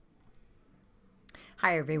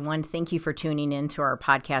Hi, everyone. Thank you for tuning in to our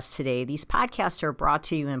podcast today. These podcasts are brought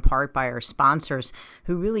to you in part by our sponsors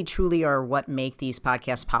who really truly are what make these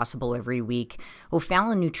podcasts possible every week.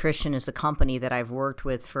 O'Fallon Nutrition is a company that I've worked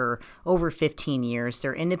with for over 15 years.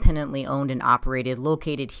 They're independently owned and operated,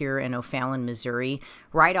 located here in O'Fallon, Missouri,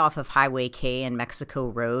 right off of Highway K and Mexico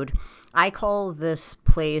Road. I call this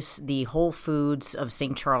place the Whole Foods of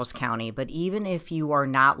St. Charles County, but even if you are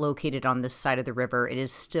not located on this side of the river, it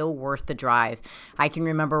is still worth the drive. I can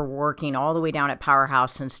remember working all the way down at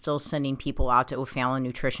Powerhouse and still sending people out to O'Fallon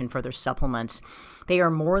Nutrition for their supplements. They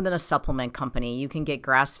are more than a supplement company. You can get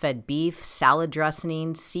grass-fed beef, salad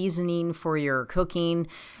dressing, seasoning for your cooking,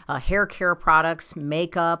 hair care products,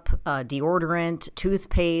 makeup, deodorant,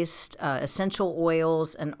 toothpaste, essential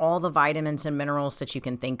oils, and all the vitamins and minerals that you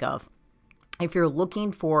can think of. If you're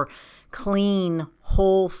looking for clean,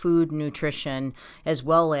 whole food nutrition, as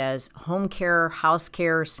well as home care, house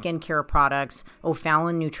care, skincare products,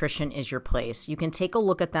 O'Fallon Nutrition is your place. You can take a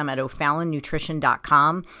look at them at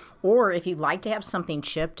o'fallonnutrition.com, or if you'd like to have something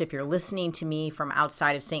shipped, if you're listening to me from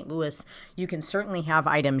outside of St. Louis, you can certainly have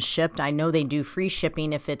items shipped. I know they do free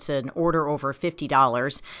shipping if it's an order over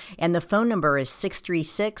 $50, and the phone number is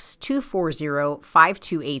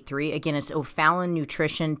 636-240-5283. Again, it's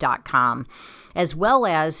o'fallonnutrition.com. As well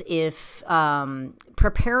as if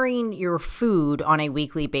preparing your food on a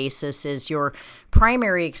weekly basis is your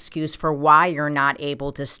primary excuse for why you're not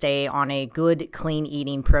able to stay on a good, clean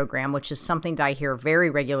eating program, which is something that I hear very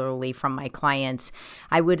regularly from my clients,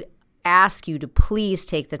 I would ask you to please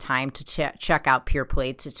take the time to check out Pure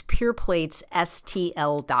Plates. It's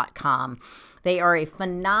pureplatesstl.com. They are a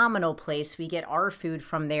phenomenal place. We get our food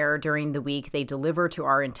from there during the week. They deliver to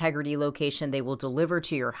our Integrity location. They will deliver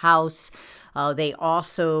to your house. They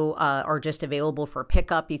also are just available for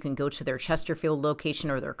pickup. You can go to their Chesterfield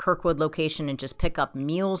location or their Kirkwood location and just pick up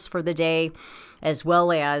meals for the day, as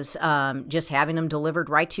well as just having them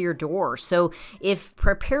delivered right to your door. So if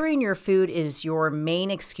preparing your food is your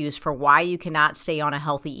main excuse for why you cannot stay on a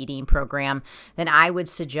healthy eating program, then I would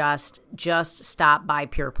suggest just stop by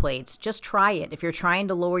Pure Plates. Just try it. If you're trying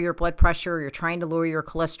to lower your blood pressure, you're trying to lower your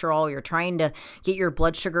cholesterol, you're trying to get your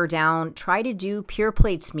blood sugar down, try to do Pure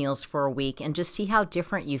Plates meals for a week and just see how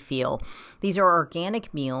different you feel. These are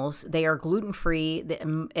organic meals. They are gluten-free.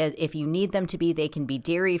 If you need them to be, they can be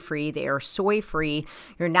dairy-free. They are soy-free.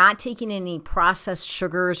 You're not taking any processed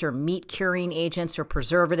sugars or meat-curing agents or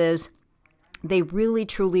preservatives. They really,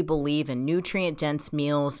 truly believe in nutrient-dense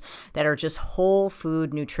meals that are just whole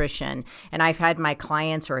food nutrition. And I've had my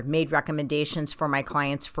clients, or I've made recommendations for my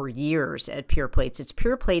clients for years at Pure Plates. It's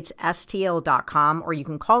pureplatesstl.com, or you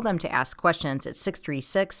can call them to ask questions at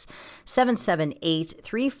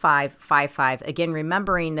 636-778-3555. Again,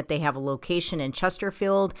 remembering that they have a location in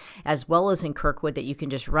Chesterfield as well as in Kirkwood that you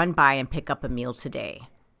can just run by and pick up a meal today.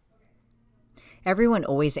 Everyone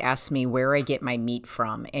always asks me where I get my meat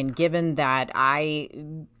from, and given that I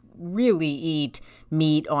really eat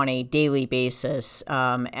meat on a daily basis,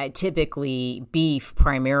 typically beef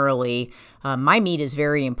primarily, my meat is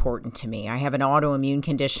very important to me. I have an autoimmune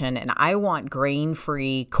condition and I want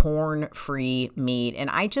grain-free, corn-free meat, and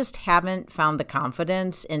I just haven't found the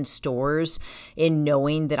confidence in stores in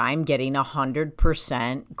knowing that I'm getting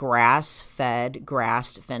 100% grass-fed,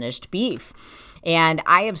 grass-finished beef. And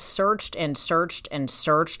I have searched and searched and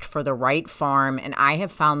searched for the right farm, and I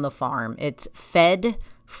have found the farm. It's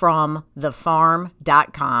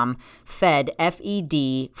fedfromthefarm.com, fed,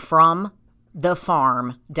 F-E-D, from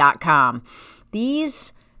thefarm.com.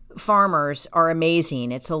 These farmers are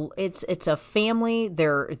amazing. It's a family.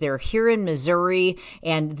 They're here in Missouri,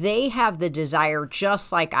 and they have the desire,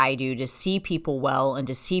 just like I do, to see people well and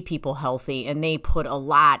to see people healthy, and they put a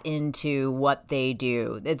lot into what they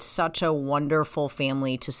do. It's such a wonderful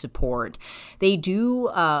family to support. They do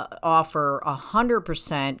offer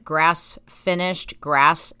 100% grass-finished,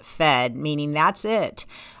 grass-fed, meaning that's it.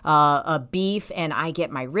 A beef, and I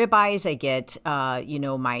get my ribeyes, I get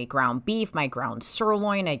my ground beef, my ground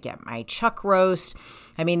sirloin, I get my chuck roast.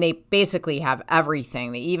 I mean, they basically have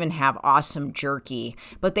everything. They even have awesome jerky,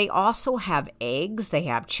 but they also have eggs, they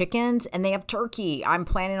have chickens, and they have turkey. I'm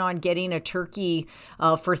planning on getting a turkey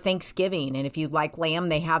for Thanksgiving, and if you'd like lamb,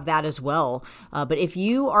 they have that as well. But if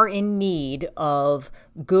you are in need of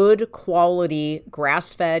good quality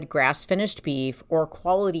grass-fed, grass-finished beef, or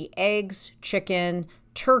quality eggs, chicken,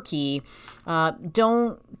 turkey,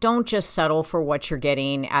 don't just settle for what you're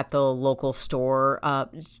getting at the local store.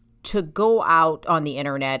 to go out on the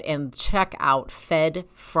internet and check out Fed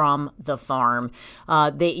from the Farm.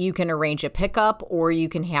 That you can arrange a pickup or you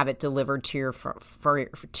can have it delivered to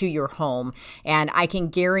your home. And I can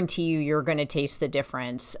guarantee you're going to taste the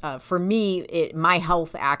difference. For me, my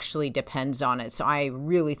health actually depends on it. So I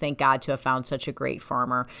really thank God to have found such a great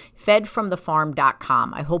farmer.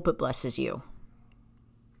 Fedfromthefarm.com. I hope it blesses you.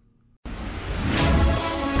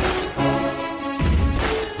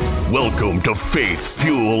 Welcome to Faith,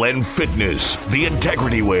 Fuel, and Fitness, the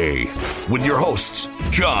Integrity Way, with your hosts,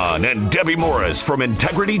 John and Debbie Morris from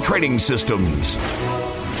Integrity Training Systems.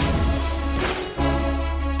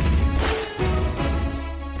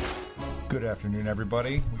 Good afternoon,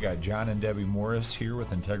 everybody. We got John and Debbie Morris here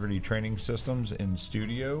with Integrity Training Systems in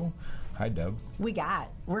studio. Hi, Deb.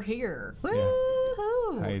 We're here. Yeah.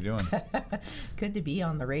 Woo-hoo. How you doing? Good to be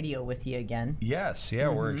on the radio with you again. Yes,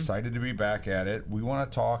 we're excited to be back at it. We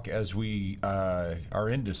want to talk as we are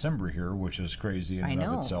in December here, which is crazy in and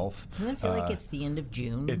of itself. Doesn't it feel like it's the end of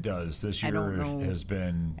June? It does. This year has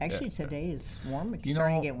been... Actually, today is warm. It's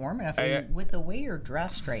starting to get warm enough. With the way you're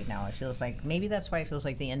dressed right now, it feels like, maybe that's why it feels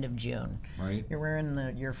like the end of June. Right. You're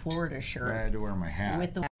wearing your Florida shirt. I had to wear my hat.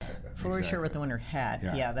 With the Florida shirt with the winter hat.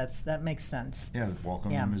 Yeah, that makes sense. Yeah,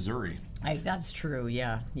 welcome to Missouri. That's true,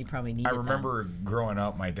 yeah. You probably need it. I remember growing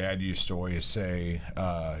up, my dad used to always say,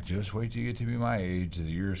 just wait till you get to be my age. The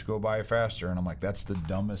years go by faster. And I'm like, that's the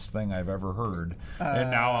dumbest thing I've ever heard. And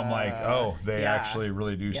now I'm like, they actually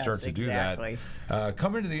really do start to do that.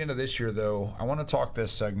 Coming to the end of this year, though, I want to talk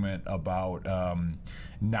this segment about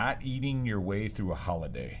not eating your way through a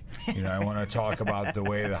holiday. I want to talk about the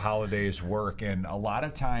way the holidays work. And a lot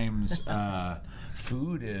of times,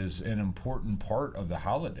 food is an important part of the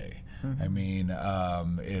holiday. I mean,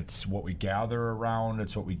 it's what we gather around.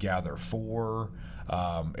 It's what we gather for.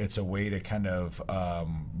 It's a way to kind of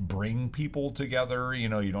bring people together.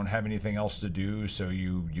 You don't have anything else to do, so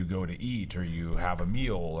you go to eat or you have a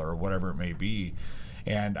meal or whatever it may be.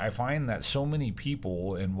 And I find that so many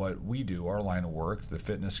people in what we do, our line of work, the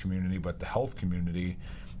fitness community, but the health community,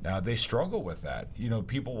 they struggle with that.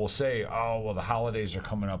 People will say, oh, well, the holidays are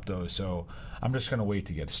coming up, though, so I'm just going to wait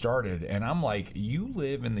to get started. And I'm like, you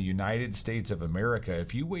live in the United States of America.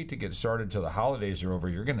 If you wait to get started till the holidays are over,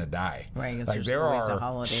 you're going to die. Right, like there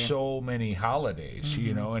are so many holidays,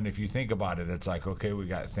 and if you think about it, it's like, okay, we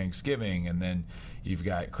got Thanksgiving, and then you've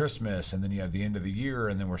got Christmas, and then you have the end of the year,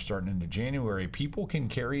 and then we're starting into January. People can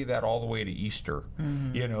carry that all the way to Easter,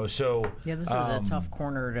 so... Yeah, this is a tough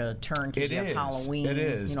corner to turn because you have Halloween. It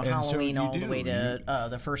is. Halloween all the way to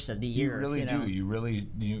the first of the year. You really do. You really,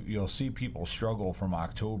 you'll see people struggle from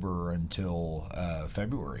October until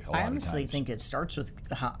February. I honestly think it starts with,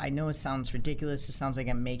 I know it sounds ridiculous. It sounds like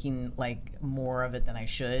I'm making more of it than I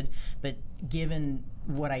should, but given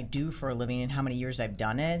what I do for a living and how many years I've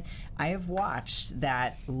done it, I have watched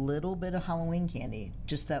that little bit of Halloween candy,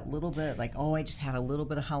 just that little bit, I just had a little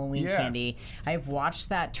bit of Halloween candy. I have watched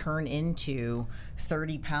that turn into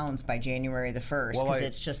 30 pounds by January the 1st because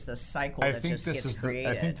it's just the cycle that just gets created.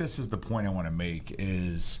 I think this is the point I want to make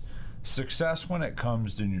is success when it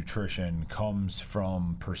comes to nutrition comes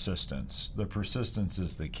from persistence. The persistence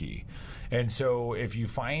is the key. And so if you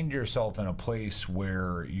find yourself in a place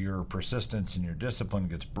where your persistence and your discipline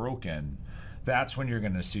gets broken, that's when you're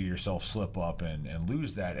going to see yourself slip up and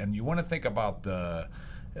lose that. And you want to think about the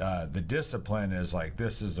discipline as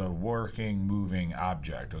this is a working, moving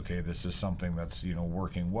object. Okay, this is something that's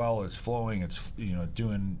working well, it's flowing, it's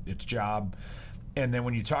doing its job. And then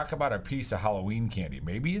when you talk about a piece of Halloween candy,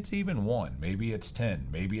 maybe it's even 1, maybe it's 10,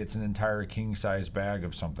 maybe it's an entire king-size bag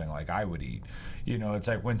of something like I would eat. It's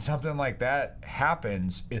like when something like that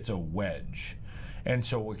happens, it's a wedge. And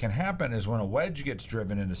so what can happen is when a wedge gets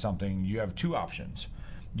driven into something, you have 2 options.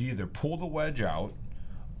 You either pull the wedge out,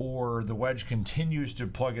 or the wedge continues to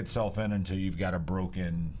plug itself in until you've got a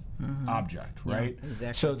broken object, right? Yeah,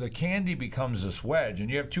 exactly. So the candy becomes this wedge,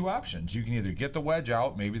 and you have 2 options. You can either get the wedge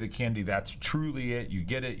out, maybe the candy, that's truly it. You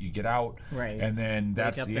get it, you get out, right? And then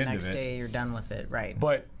that's the end of it. Wake up the next day, you're done with it, right?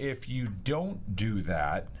 But if you don't do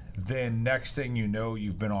that, then next thing you know,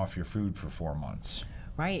 you've been off your food for 4 months.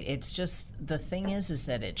 Right. It's just, the thing is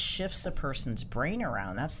that it shifts a person's brain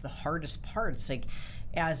around. That's the hardest part. It's like,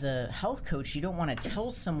 as a health coach, you don't want to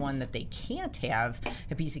tell someone that they can't have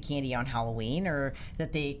a piece of candy on Halloween, or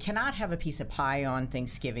that they cannot have a piece of pie on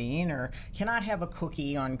Thanksgiving, or cannot have a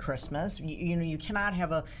cookie on Christmas. You cannot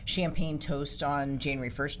have a champagne toast on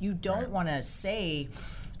January 1st. You don't want to say,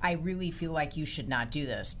 I really feel like you should not do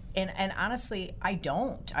this. And honestly, I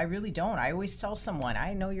don't. I really don't. I always tell someone,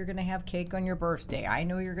 I know you're going to have cake on your birthday. I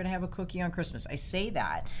know you're going to have a cookie on Christmas. I say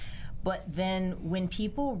that. But then when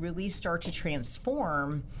people really start to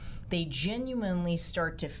transform, they genuinely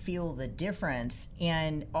start to feel the difference,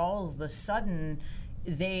 and all of a sudden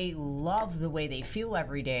they love the way they feel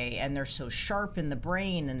every day, and they're so sharp in the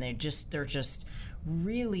brain, and they're just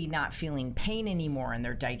really not feeling pain anymore, and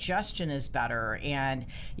their digestion is better, and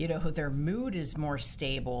their mood is more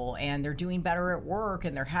stable, and they're doing better at work,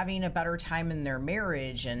 and they're having a better time in their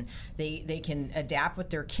marriage, and they can adapt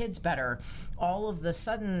with their kids better. All of the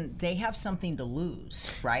sudden they have something to lose,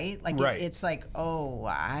 right? Like right. It's like, oh,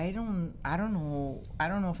 I don't know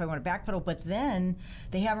if I want to backpedal. But then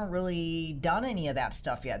they haven't really done any of that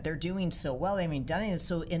stuff yet. They're doing so well, they haven't done anything.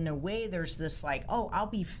 So in a way, there's this like, oh, I'll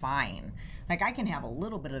be fine. Like, I can have a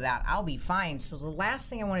little bit of that, I'll be fine. So the last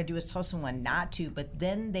thing I want to do is tell someone not to, but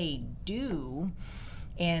then they do,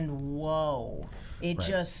 and whoa,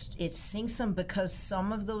 it sinks them, because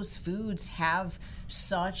some of those foods have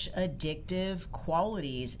such addictive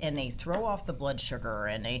qualities, and they throw off the blood sugar,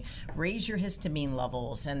 and they raise your histamine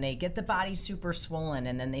levels, and they get the body super swollen,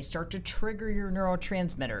 and then they start to trigger your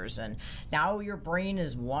neurotransmitters, and now your brain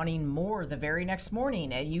is wanting more the very next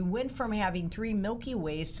morning, and you went from having 3 Milky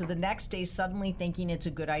Ways to the next day suddenly thinking it's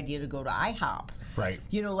a good idea to go to IHOP. Right.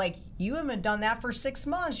 Like, you haven't done that for 6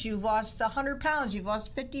 months. You've lost 100 pounds. You've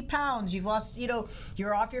lost 50 pounds. You've lost,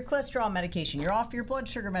 you're off your cholesterol medication. You're off your blood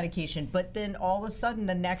sugar medication. But then all of a sudden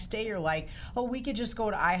the next day you're like, oh, we could just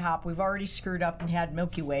go to IHOP. We've already screwed up and had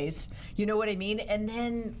Milky Ways. You know what I mean? And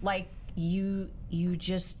then, like,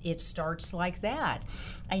 it starts like that.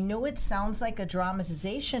 I know it sounds like a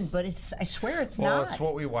dramatization, but I swear it's not. Well, it's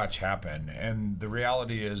what we watch happen. And the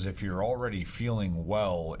reality is, if you're already feeling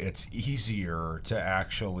well, it's easier to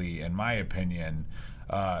actually, in my opinion,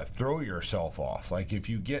 throw yourself off. Like, if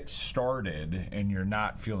you get started and you're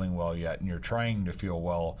not feeling well yet and you're trying to feel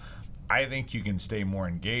well, I think you can stay more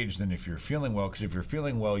engaged than if you're feeling well, because if you're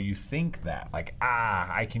feeling well, you think that, like,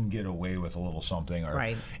 I can get away with a little something, or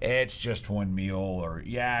right. It's just one meal, or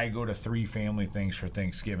I go to 3 family things for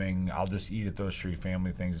Thanksgiving. I'll just eat at those 3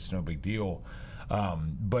 family things. It's no big deal.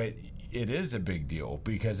 But it is a big deal,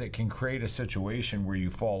 because it can create a situation where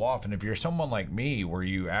you fall off. And if you're someone like me, where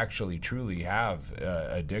you actually truly have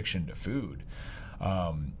addiction to food,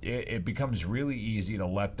 it becomes really easy to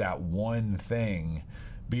let that one thing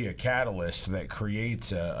be a catalyst that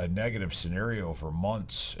creates a negative scenario for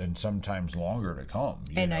months and sometimes longer to come.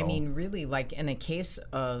 And I mean, really, like in a case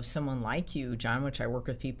of someone like you, John, which I work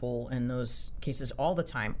with people in those cases all the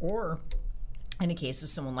time, or in a case of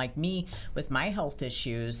someone like me with my health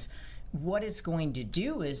issues, what it's going to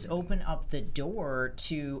do is open up the door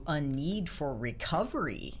to a need for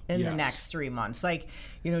recovery in the next 3 months. Like,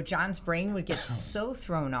 John's brain would get so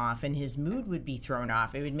thrown off, and his mood would be thrown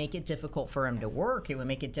off. It would make it difficult for him to work. It would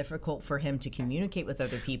make it difficult for him to communicate with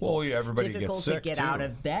other people. Well, everybody difficult gets sick to get too. out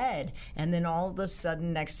of bed. And then all of a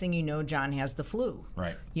sudden, next thing you know, John has the flu.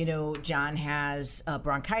 Right. John has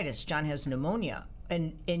bronchitis. John has pneumonia.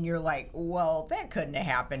 And you're like, well, that couldn't have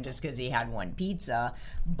happened just because he had one pizza.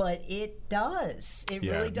 But it does. It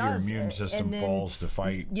really does. Your immune system falls to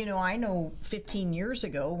fight. I know 15 years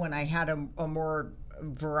ago, when I had a more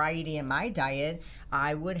variety in my diet,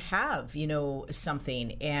 I would have,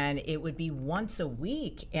 something, and it would be once a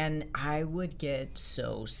week, and I would get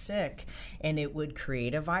so sick, and it would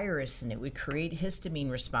create a virus, and it would create histamine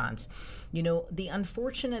response. The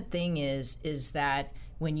unfortunate thing is that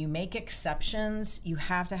when you make exceptions, you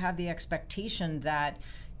have to have the expectation that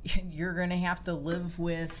you're going to have to live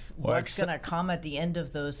with what's going to come at the end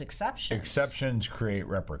of those exceptions. Exceptions create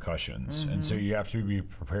repercussions, and so you have to be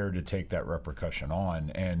prepared to take that repercussion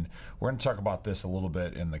on. And we're going to talk about this a little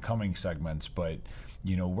bit in the coming segments, but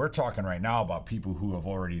we're talking right now about people who have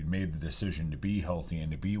already made the decision to be healthy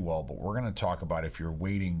and to be well, but we're going to talk about, if you're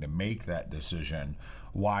waiting to make that decision,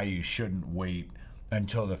 why you shouldn't wait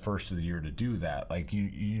until the first of the year to do that. Like,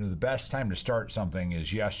 the best time to start something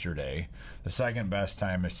is yesterday, the second best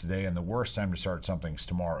time is today, and the worst time to start something is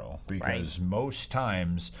tomorrow, because most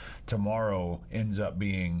times tomorrow ends up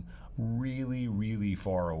being really, really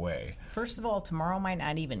far away. First of all, tomorrow might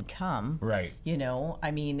not even come. Right.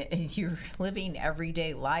 I mean, you're living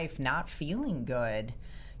everyday life not feeling good.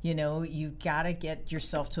 You got to get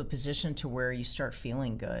yourself to a position to where you start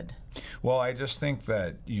feeling good. Well, I just think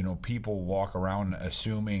that, people walk around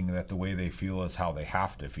assuming that the way they feel is how they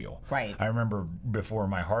have to feel. Right. I remember before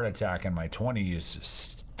my heart attack in my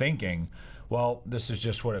 20s thinking, well, this is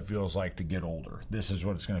just what it feels like to get older. This is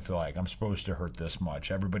what it's going to feel like. I'm supposed to hurt this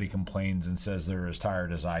much. Everybody complains and says they're as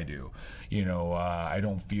tired as I do. I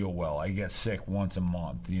don't feel well. I get sick once a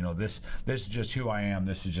month. This is just who I am.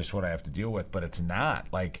 This is just what I have to deal with. But it's not.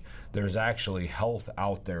 Like, there's actually health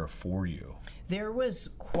out there for you. There was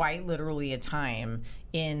quite literally a time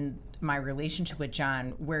in my relationship with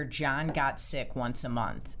John where John got sick once a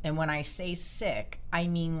month. And when I say sick, I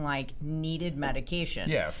mean like needed medication.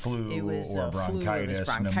 Yeah, flu it was or bronchitis, flu, it was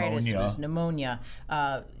bronchitis, pneumonia. It was pneumonia.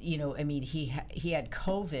 He had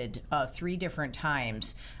COVID 3 different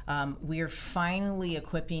times. We are finally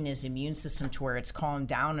equipping his immune system to where it's calmed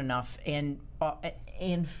down enough, and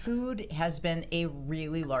food has been a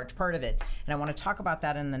really large part of it. And I want to talk about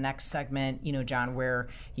that in the next segment, John, where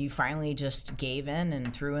you finally just gave in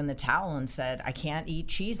and threw in the towel and said, I can't eat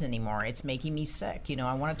cheese anymore. It's making me sick.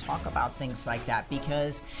 I want to talk about things like that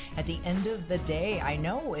because at the end of the day, I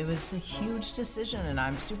know it was a huge decision and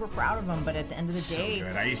I'm super proud of him. But at the end of the day, so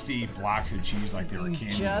good. I used to eat blocks of cheese like they were candy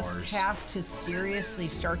bars. You just have to seriously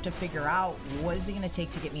start to figure out what is it going to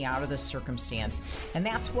take to get me out of this circumstance. And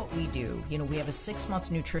that's what we do. We have a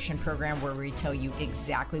 6-month nutrition program where we tell you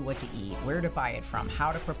exactly what to eat, where to buy it from,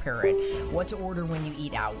 how to prepare it, what to order when you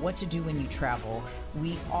eat out, what to do when you travel.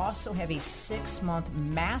 We also have a 6-month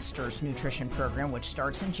master's nutrition program, which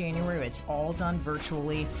starts in January. It's all done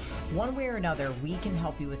virtually. One way or another, we can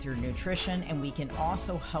help you with your nutrition, and we can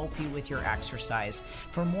also help you with your exercise.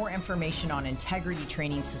 For more information on Integrity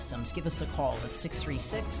Training Systems, give us a call at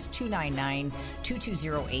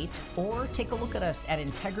 636-299-2208 or take a look at us at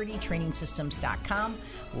integritytrainingsystems.com.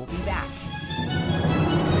 We'll be back.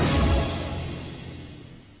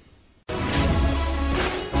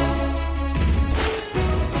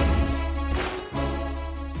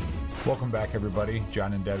 Welcome back, everybody.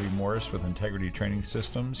 John and Debbie Morris with Integrity Training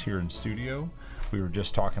Systems here in studio. We were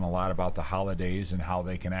just talking a lot about the holidays and how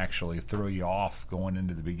they can actually throw you off going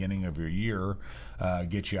into the beginning of your year,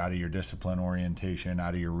 get you out of your discipline orientation,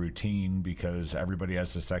 out of your routine, because everybody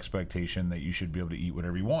has this expectation that you should be able to eat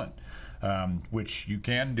whatever you want, which you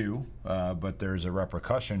can do, but there's a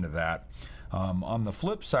repercussion to that. On the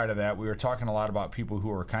flip side of that, we were talking a lot about people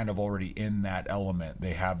who are kind of already in that element.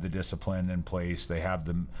 They have the discipline in place. They have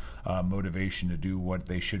the motivation to do what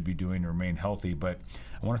they should be doing to remain healthy. But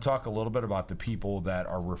I want to talk a little bit about the people that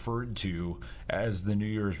are referred to as the New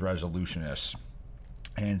Year's resolutionists.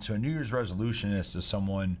 And so a New Year's resolutionist is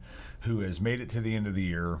someone who has made it to the end of the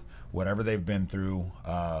year, whatever they've been through,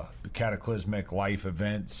 cataclysmic life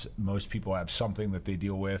events. Most people have something that they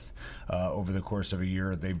deal with over the course of a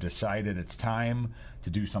year. They've decided it's time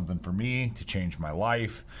to do something for me, to change my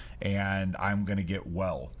life, and I'm going to get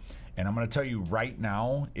well. And I'm going to tell you right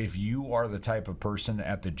now, if you are the type of person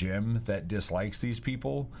at the gym that dislikes these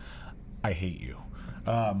people, I hate you.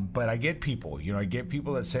 But I get people,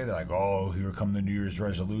 that say they're like, oh, here come the New Year's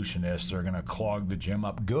resolutionists. They're going to clog the gym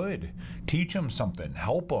up. Good. Teach them something.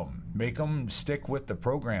 Help them. Make them stick with the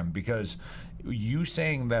program, because you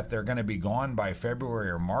saying that they're going to be gone by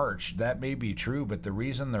February or March, that may be true, but the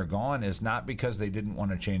reason they're gone is not because they didn't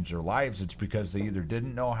want to change their lives. It's because they either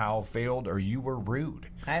didn't know how, failed, or you were rude.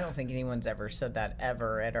 I don't think anyone's ever said that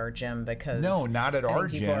ever at our gym, because no, not at our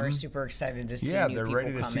gym. People are super excited to see new people come in. Yeah, they're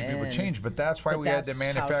ready to see people change, but that's why we had to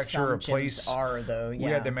manufacture a place. We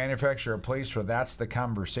had to manufacture a place where that's the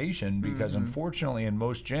conversation, because unfortunately in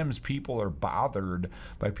most gyms people are bothered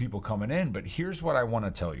by people coming in. But here's what I want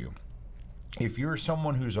to tell you. If you're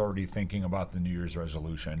someone who's already thinking about the New Year's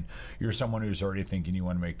resolution, you're someone who's already thinking you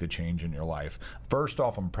want to make the change in your life, first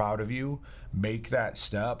off, I'm proud of you. Make that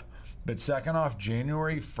step. But second off,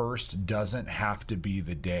 January 1st doesn't have to be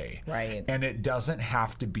the day. Right. And it doesn't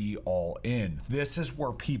have to be all in. This is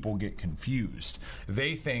where people get confused.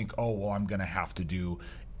 They think, oh, well, I'm going to have to do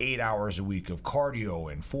 8 hours a week of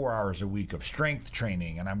cardio and 4 hours a week of strength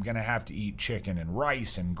training, and I'm going to have to eat chicken and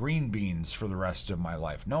rice and green beans for the rest of my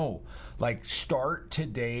life. No, like, start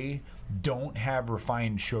today. Don't have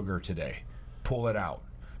refined sugar today. Pull it out.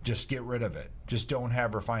 Just get rid of it. Just don't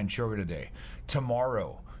have refined sugar today.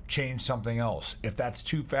 Tomorrow, change something else. If that's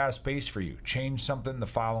too fast paced for you, change something the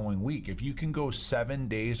following week. If you can go 7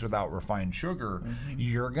 days without refined sugar,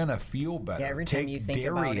 you're gonna feel better. Yeah, every time you think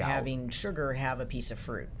about having sugar, have a piece of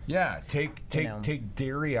fruit. Yeah, take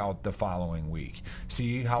dairy out the following week.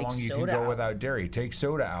 See how long you can go without dairy. Take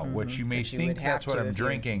soda out, which you may think that's what I'm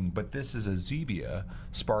drinking, but this is a Zevia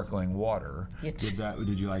sparkling water.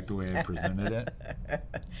 Did you like the way I presented it?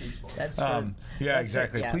 That's yeah,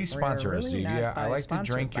 exactly. Please sponsor us, Zevia. I like to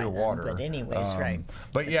drink pure water. But anyways, right.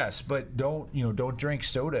 But yes, but don't drink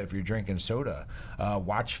soda if you're drinking soda.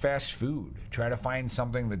 Watch fast food. Try to find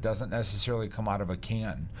something that doesn't necessarily come out of a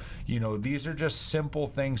can. These are just simple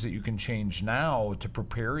things that you can change now to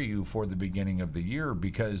prepare you for the beginning of the year,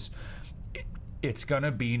 because it's going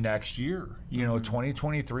to be next year.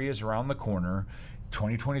 2023 is around the corner.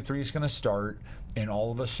 2023 is going to start, and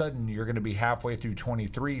all of a sudden you're going to be halfway through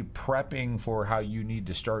 23 prepping for how you need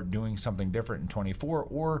to start doing something different in 24,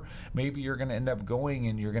 or maybe you're going to end up going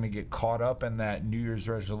and you're going to get caught up in that New Year's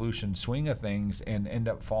resolution swing of things and end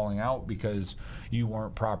up falling out because you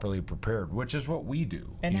weren't properly prepared, which is what we do.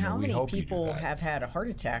 And how many people have had a heart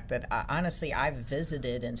attack that honestly I've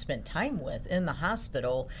visited and spent time with in the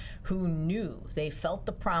hospital who knew, they felt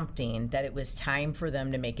the prompting that it was time for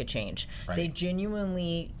them to make a change. Right. They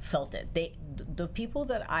genuinely felt it. The people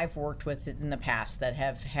that I've worked with in the past that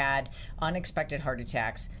have had unexpected heart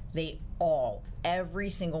attacks, every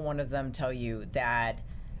single one of them tell you that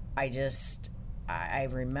I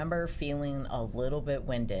remember feeling a little bit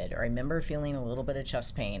winded, or I remember feeling a little bit of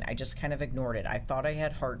chest pain. I just kind of ignored it. I thought I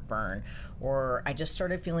had heartburn, or I just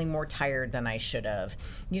started feeling more tired than I should have.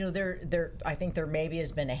 I think there maybe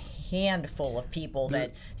has been a handful of people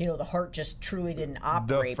that, the heart just truly didn't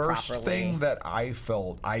operate properly. The first thing that I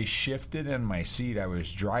felt, I shifted in my seat. I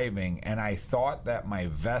was driving, and I thought that my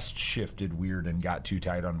vest shifted weird and got too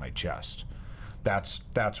tight on my chest. That's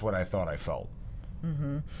what I thought I felt.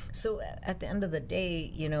 Mm-hmm. So at the end of the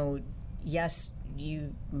day, yes,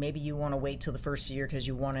 maybe you want to wait till the first of the year because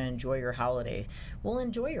you want to enjoy your holiday. Well,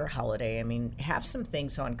 enjoy your holiday. I mean, have some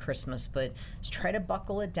things on Christmas, but try to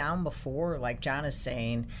buckle it down before, like John is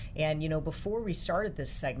saying. And, before we started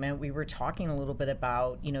this segment, we were talking a little bit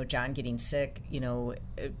about, John getting sick,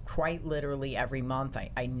 quite literally every month.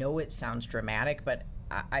 I know it sounds dramatic, but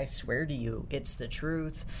I swear to you, it's the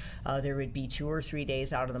truth. There would be 2 or 3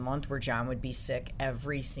 days out of the month where John would be sick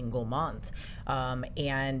every single month.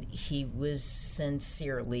 And he was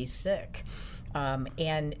sincerely sick.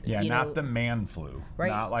 And not the man flu, right?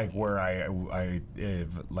 Not like where I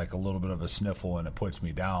have like a little bit of a sniffle and it puts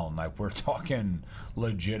me down. Like, we're talking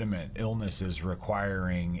legitimate illnesses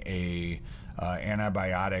requiring a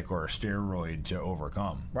antibiotic or a steroid to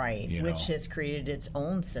overcome. Right, which has created its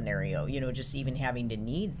own scenario, just even having to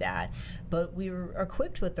need that. But we were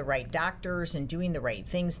equipped with the right doctors and doing the right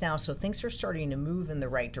things now, so things are starting to move in the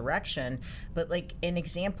right direction. But like an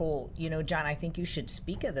example, John, I think you should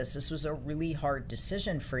speak of this. This was a really hard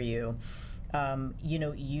decision for you.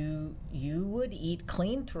 You would eat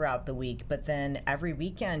clean throughout the week, but then every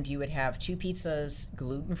weekend you would have 2 pizzas,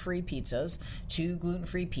 gluten-free pizzas, 2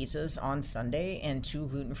 gluten-free pizzas on Sunday, and 2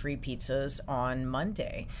 gluten-free pizzas on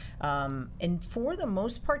Monday. And for the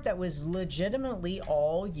most part, that was legitimately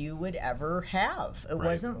all you would ever have. It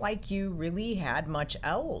wasn't like you really had much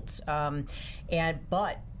else.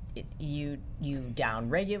 But you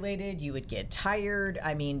down-regulated, you would get tired.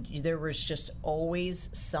 I mean, there was just always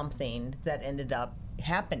something that ended up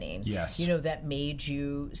happening, yes, that made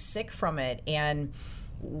you sick from it. And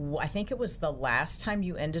I think it was the last time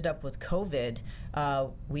you ended up with COVID,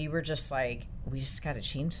 we were just like, we just got to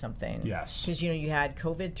change something. Yes. Because, you had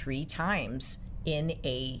COVID 3 times in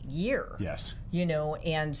a year. Yes.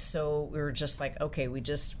 And so we were just like, okay, we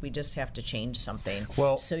just have to change something.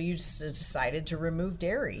 Well, so you decided to remove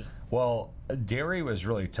dairy. Well, dairy was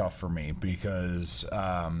really tough for me because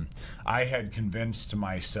I had convinced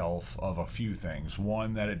myself of a few things.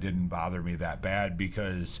 One, that it didn't bother me that bad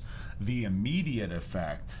because the immediate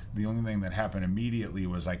effect, the only thing that happened immediately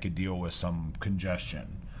was I could deal with some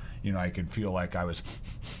congestion. I could feel like I was,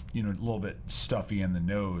 a little bit stuffy in the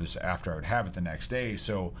nose after I would have it the next day.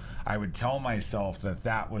 So I would tell myself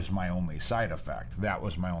that was my only side effect. That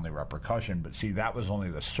was my only repercussion. But see, that was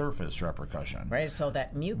only the surface repercussion. Right. So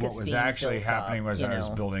that mucus what was actually happening was I was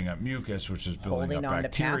building up mucus, which was building up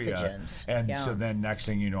bacteria. Pathogens. And so then next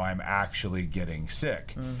thing you know, I'm actually getting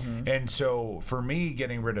sick. Mm-hmm. And so for me,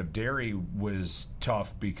 getting rid of dairy was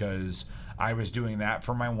tough because I was doing that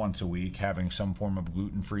for my once a week, having some form of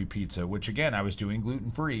gluten-free pizza, which again, I was doing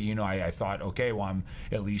gluten-free. I thought, okay, well, I'm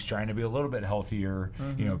at least trying to be a little bit healthier.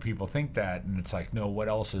 Mm-hmm. People think that, and it's like, no, what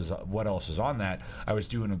else is on that? I was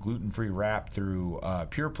doing a gluten-free wrap through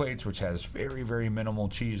Pure Plates, which has very, very minimal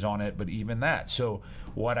cheese on it, but even that. So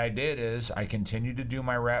what I did is I continued to do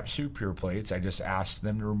my wraps through Pure Plates. I just asked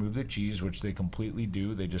them to remove the cheese, which they completely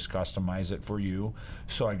do. They just customize it for you.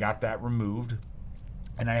 So I got that removed.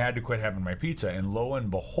 And I had to quit having my pizza, and lo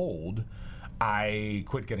and behold, I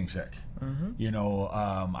quit getting sick.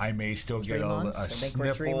 Mm-hmm. I may still get a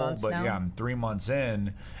sniffle, but now? Yeah, I'm 3 months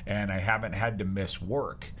in, and I haven't had to miss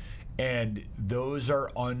work. And those are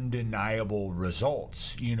undeniable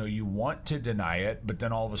results. You know, you want to deny it, but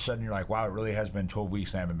then all of a sudden you're like, wow, it really has been 12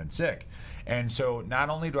 weeks and I haven't been sick. And so not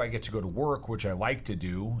only do I get to go to work, which I like to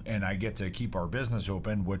do, and I get to keep our business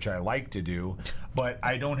open, which I like to do, but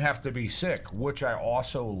I don't have to be sick, which I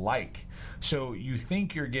also like. So you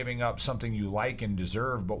think you're giving up something you like and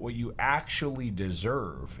deserve, but what you actually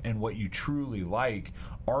deserve and what you truly like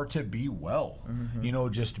are to be well. You know,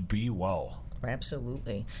 just be well.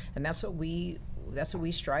 Absolutely. And that's what we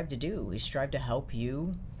strive to do. We strive to help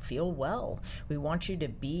you feel well. We want you to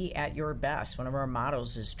be at your best. One of our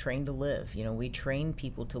mottos is train to live. You know, we train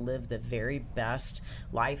people to live the very best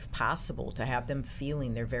life possible, to have them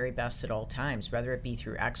feeling their very best at all times, whether it be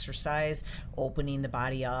through exercise, opening the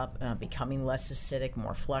body up, becoming less acidic,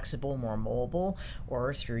 more flexible, more mobile,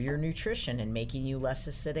 or through your nutrition and making you less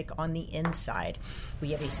acidic on the inside. We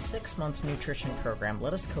have a 6-month nutrition program.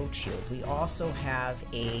 Let us coach you. We also have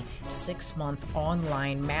a 6-month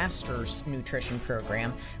online master's nutrition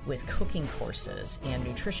program with cooking courses and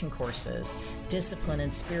nutrition courses, discipline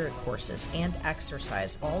and spirit courses, and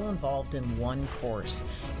exercise, all involved in one course.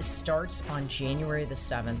 It starts on January the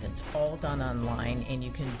 7th. It's all done online, and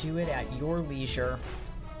you can do it at your leisure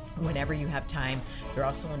whenever you have time. You're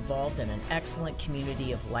also involved in an excellent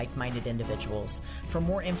community of like-minded individuals. For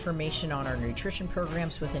more information on our nutrition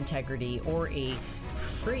programs with Integrity or a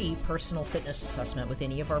free personal fitness assessment with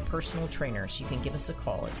any of our personal trainers, you can give us a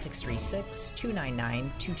call at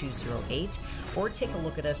 636-299-2208 or take a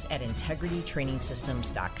look at us at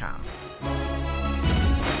integritytrainingsystems.com.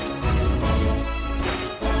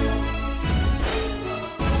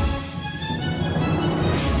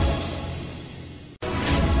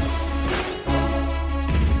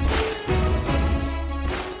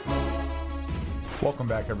 Welcome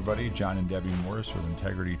back, everybody. John and Debbie Morris with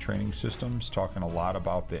Integrity Training Systems, talking a lot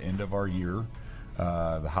about the end of our year,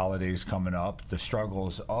 the holidays coming up, the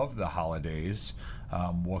struggles of the holidays,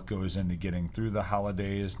 what goes into getting through the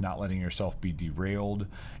holidays, not letting yourself be derailed,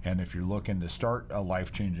 and if you're looking to start a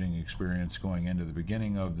life-changing experience going into the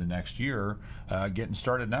beginning of the next year, getting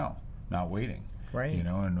started now, not waiting. Right. You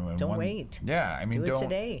know, and don't wait. Yeah, I mean, do it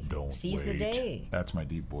today. Don't seize wait. the day. That's my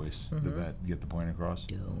deep voice. Did that get the point across?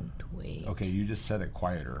 Don't wait. Okay, you just said it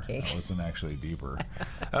quieter. Okay. That wasn't actually deeper.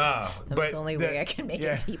 That's the only way I can make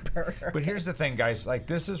it deeper. But here's the thing, guys. Like,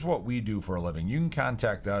 this is what we do for a living. You can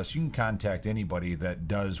contact us. You can contact anybody that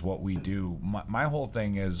does what we do. My whole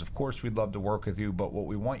thing is, of course, we'd love to work with you, but what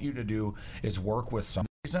we want you to do is work with somebody.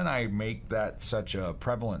 The reason I make that such a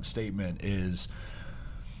prevalent statement is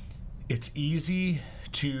it's easy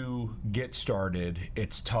to get started.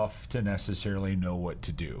 It's tough to necessarily know what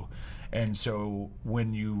to do. And so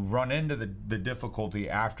when you run into the difficulty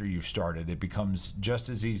after you've started, it becomes just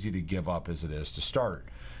as easy to give up as it is to start.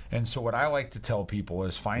 And so what I like to tell people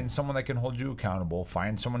is find someone that can hold you accountable,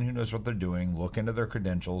 find someone who knows what they're doing, look into their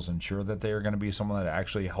credentials, ensure that they are going to be someone that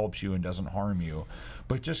actually helps you and doesn't harm you.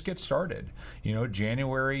 But just get started. You know,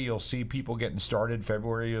 January, you'll see people getting started.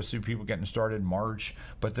 February, you'll see people getting started. March.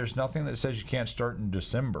 But there's nothing that says you can't start in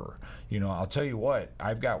December. You know, I'll tell you what,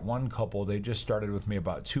 I've got one couple, they just started with me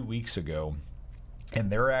about 2 weeks ago. And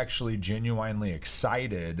they're actually genuinely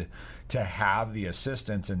excited to have the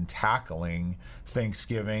assistance in tackling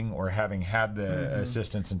Thanksgiving, or having had the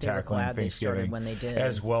assistance in tackling Thanksgiving, when they did,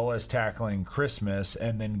 as well as tackling Christmas,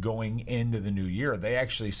 and then going into the new year. They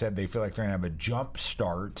actually said they feel like they're going to have a jump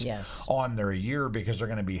start on their year because they're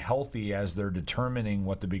going to be healthy as they're determining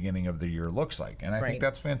what the beginning of the year looks like. And I think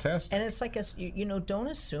that's fantastic. And it's like, you know, don't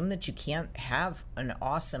assume that you can't have an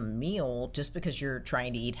awesome meal just because you're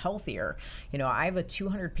trying to eat healthier. You know, I have a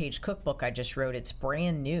 200-page cookbook I just wrote. It's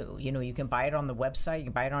brand new. You know, you can buy it on the website, you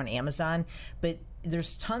can buy it on Amazon, but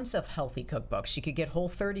there's tons of healthy cookbooks. You could get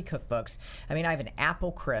Whole30 cookbooks. I mean, I have an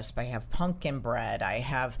apple crisp. I have pumpkin bread. I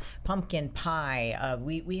have pumpkin pie.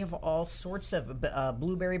 We have all sorts of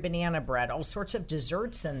blueberry banana bread, all sorts of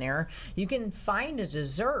desserts in there. You can find a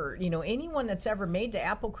dessert. You know, anyone that's ever made the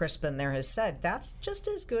apple crisp in there has said that's just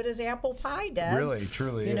as good as apple pie, Deb. Really,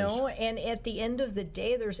 truly you know, and at the end of the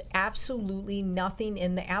day, there's absolutely nothing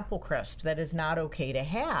in the apple crisp that is not okay to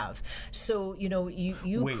have. So, you know, you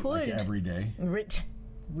could... Like every day?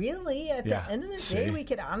 Really, at the end of the day, we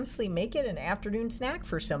could honestly make it an afternoon snack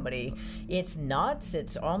for somebody. It's nuts,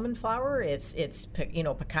 it's almond flour, it's you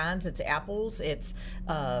know, pecans, it's apples, it's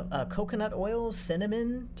coconut oil,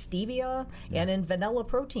 cinnamon, stevia, and then vanilla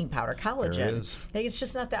protein powder, collagen. Like, it's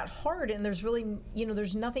just not that hard, and there's really, you know,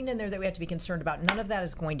 there's nothing in there that we have to be concerned about. None of that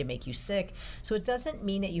is going to make you sick. So it doesn't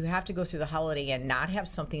mean that you have to go through the holiday and not have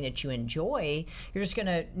something that you enjoy.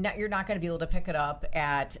 You're not going to be able to pick it up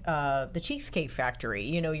at the Cheesecake Factory.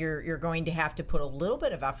 You you're going to have to put a little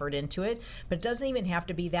bit of effort into it, but it doesn't even have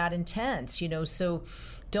to be that intense, so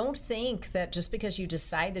don't think that just because you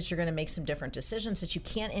decide that you're going to make some different decisions that you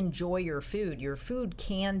can't enjoy your food. Your food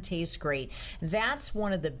can taste great. That's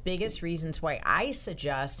one of the biggest reasons why I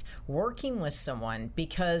suggest working with someone,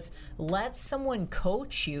 because let someone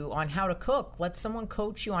coach you on how to cook. Let someone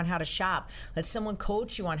coach you on how to shop. Let someone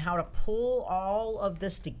coach you on how to pull all of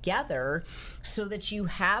this together so that you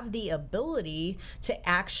have the ability to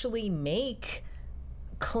actually make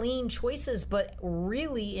clean choices, but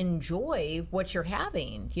really enjoy what you're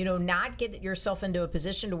having. Not get yourself into a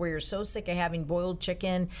position to where you're so sick of having boiled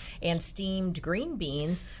chicken and steamed green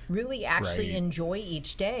beans. Really actually enjoy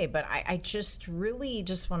each day. But I just really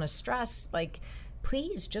just want to stress,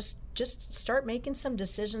 please just start making some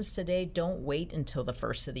decisions today. Don't wait until the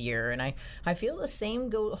first of the year. And I feel the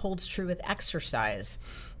same holds true with exercise.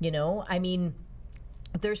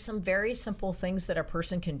 There's some very simple things that a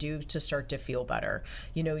person can do to start to feel better.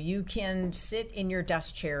 You can sit in your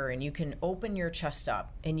desk chair and you can open your chest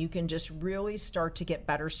up and you can just really start to get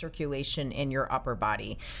better circulation in your upper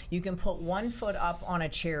body. You can put one foot up on a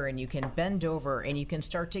chair and you can bend over and you can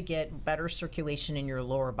start to get better circulation in your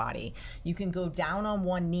lower body. You can go down on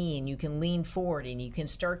one knee and you can lean forward and you can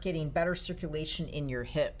start getting better circulation in your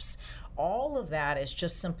hips. All of that is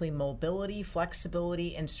just simply mobility,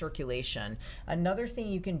 flexibility, and circulation. Another thing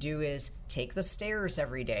you can do is take the stairs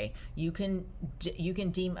every day. You can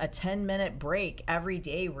deem a 10-minute break every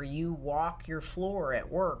day where you walk your floor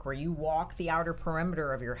at work, where you walk the outer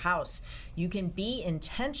perimeter of your house. You can be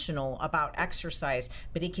intentional about exercise,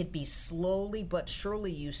 but it could be slowly but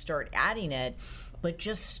surely you start adding it, but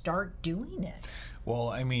just start doing it.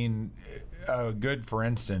 Well, a good, for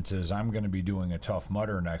instance, is I'm going to be doing a Tough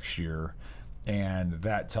Mudder next year, and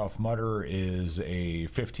that Tough Mudder is a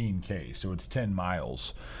 15K, so it's 10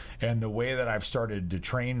 miles. And the way that I've started to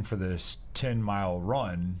train for this 10-mile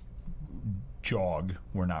jog,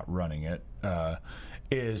 we're not running it,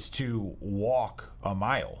 is to walk a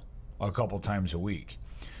mile a couple times a week.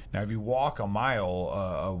 Now, if you walk a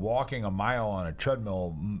mile, walking a mile on a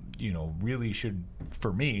treadmill, really should,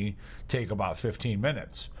 for me, take about 15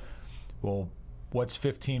 minutes. Well, what's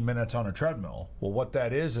 15 minutes on a treadmill? Well, what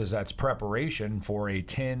that is that's preparation for a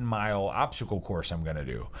 10-mile obstacle course I'm going to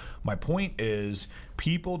do. My point is,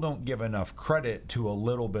 people don't give enough credit to a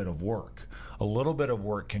little bit of work. A little bit of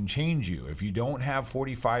work can change you. If you don't have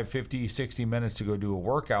 45, 50, 60 minutes to go do a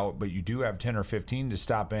workout, but you do have 10 or 15 to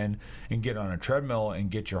stop in and get on a treadmill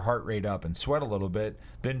and get your heart rate up and sweat a little bit,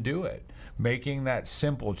 then do it. Making that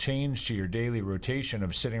simple change to your daily rotation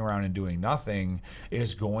of sitting around and doing nothing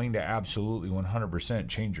is going to absolutely 100%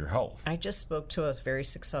 change your health. I just spoke to a very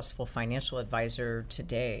successful financial advisor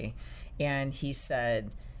today, and he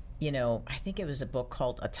said, I think it was a book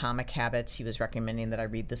called Atomic Habits. He was recommending that I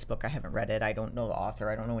read this book. I haven't read it. I don't know the author.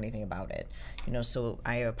 I don't know anything about it. So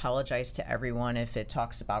I apologize to everyone if it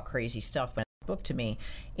talks about crazy stuff, but it's a book to me.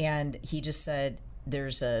 And he just said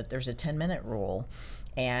there's a 10-minute rule.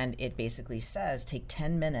 And it basically says take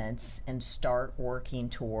 10 minutes and start working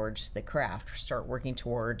towards the craft, or start working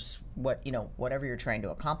towards whatever you're trying to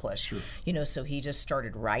accomplish. Sure. So he just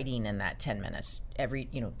started writing in that 10 minutes,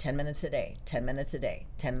 10 minutes a day, 10 minutes a day,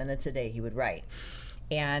 10 minutes a day he would write.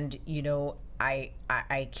 And,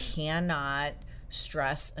 I cannot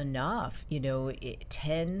stress enough,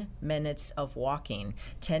 10 minutes of walking,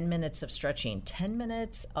 10 minutes of stretching, 10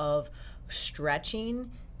 minutes of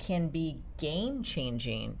stretching can be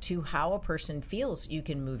game-changing to how a person feels. You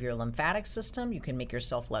can move your lymphatic system. You can make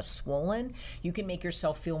yourself less swollen. You can make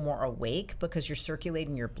yourself feel more awake because you're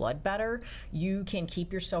circulating your blood better. You can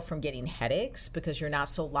keep yourself from getting headaches because you're not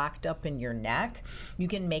so locked up in your neck. You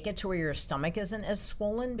can make it to where your stomach isn't as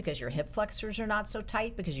swollen because your hip flexors are not so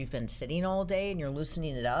tight because you've been sitting all day and you're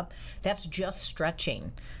loosening it up. That's just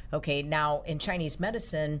stretching. Okay, now in Chinese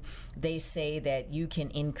medicine, they say that you can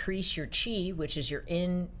increase your qi, which is your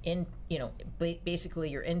basically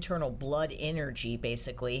your internal blood energy,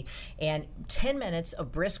 basically, and 10 minutes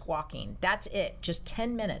of brisk walking. That's it. Just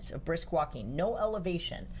 10 minutes of brisk walking. No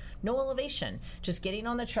elevation. Just getting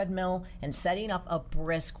on the treadmill and setting up a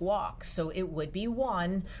brisk walk. So it would be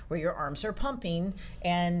one where your arms are pumping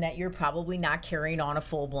and that you're probably not carrying on a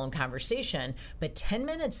full-blown conversation, but 10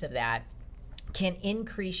 minutes of that can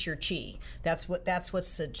increase your chi. That's what's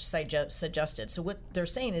suggested. So what they're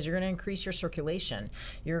saying is you're going to increase your circulation.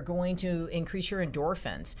 You're going to increase your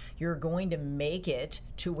endorphins. You're going to make it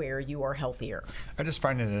to where you are healthier. I just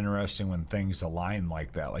find it interesting when things align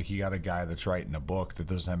like that. Like you got a guy that's writing a book that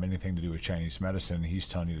doesn't have anything to do with Chinese medicine. He's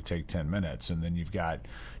telling you to take 10 minutes. And then you've got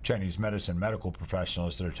Chinese medicine medical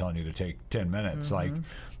professionals that are telling you to take 10 minutes. Like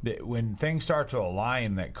when things start to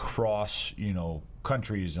align that cross,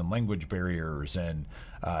 countries and language barriers and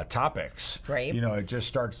topics, right? It just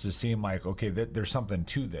starts to seem like, okay, there's something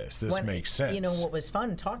to this. This makes sense. What was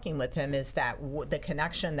fun talking with him is that the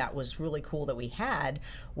connection that was really cool that we had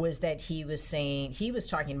was that he was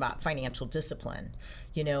talking about financial discipline,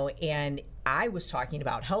 and I was talking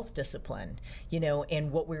about health discipline,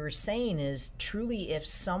 and what we were saying is truly if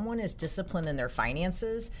someone is disciplined in their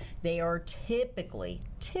finances, they are typically,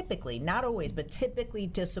 not always, but typically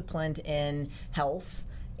disciplined in health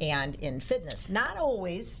and in fitness. Not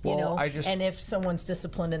always, and if someone's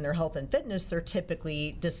disciplined in their health and fitness, they're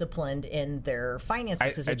typically disciplined in their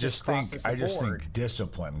finances because it just crosses the board. I just think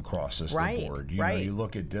discipline crosses the board. You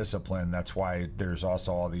look at discipline, that's why there's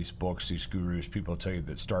also all these books, these gurus, people tell you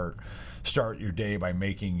that start your day by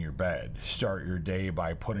making your bed. Start your day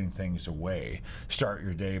by putting things away. Start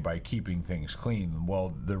your day by keeping things clean.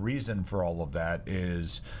 Well, the reason for all of that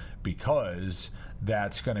is because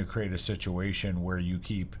that's going to create a situation where you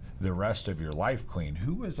keep the rest of your life clean.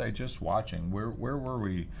 Who was I just watching? Where were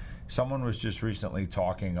we? Someone was just recently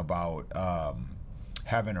talking about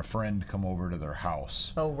having a friend come over to their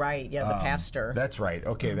house. Oh, right. Yeah, the pastor. That's right.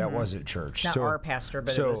 Okay, that was at church. Not our pastor,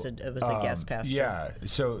 but it was a guest pastor. Yeah.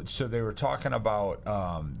 So they were talking about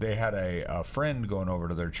they had a friend going over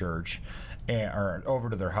to their church, or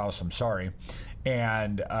over to their house, I'm sorry.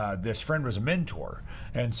 And this friend was a mentor.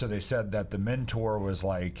 And so they said that the mentor was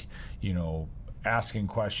like, asking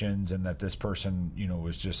questions, and that this person,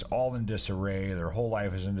 was just all in disarray. Their whole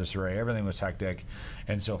life is in disarray. Everything was hectic.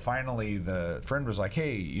 And so finally the friend was like,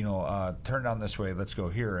 hey, turn down this way. Let's go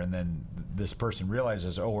here. And then this person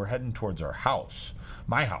realizes, oh, we're heading towards our house,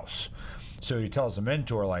 my house. So he tells the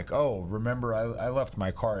mentor, like, oh, remember I left my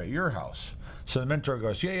car at your house. So the mentor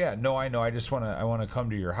goes, yeah, no, I know. I want to come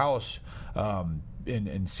to your house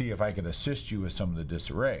and see if I could assist you with some of the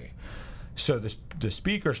disarray. So the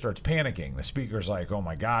speaker starts panicking. The speaker's like, oh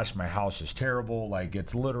my gosh, my house is terrible. Like,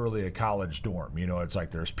 it's literally a college dorm. It's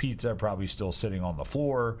like there's pizza probably still sitting on the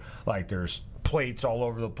floor. Like, there's plates all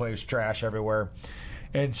over the place, trash everywhere.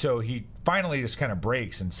 And so he finally just kind of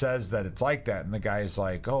breaks and says that it's like that. And the guy's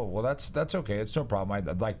like, oh, well, that's okay. It's no problem.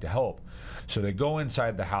 I'd like to help. So they go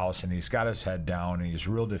inside the house, and he's got his head down, and he's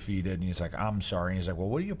real defeated. And he's like, I'm sorry. And he's like, well,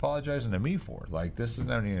 what are you apologizing to me for? Like, this isn't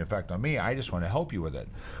having any effect on me. I just want to help you with it.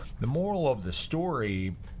 The moral of the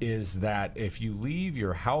story is that if you leave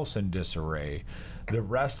your house in disarray, the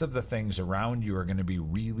rest of the things around you are going to be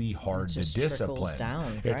really hard to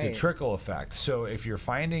discipline. It's a trickle effect. So if you're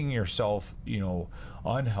finding yourself,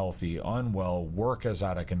 unhealthy, unwell, work is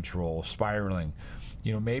out of control, spiraling,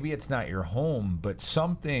 maybe it's not your home, but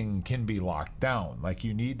something can be locked down. Like,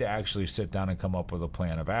 you need to actually sit down and come up with a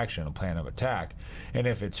plan of action, a plan of attack. And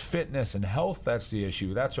if it's fitness and health, that's the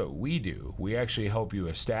issue. That's what we do. We actually help you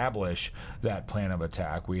establish that plan of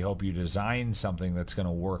attack. We help you design something that's going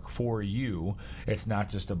to work for you. It's not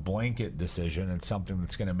just a blanket decision. It's something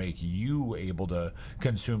that's going to make you able to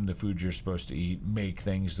consume the food you're supposed to eat, make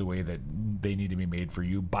things the way that they need to be made for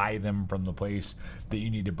you, buy them from the place that you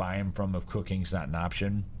need to buy them from if cooking's not an option.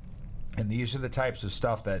 And these are the types of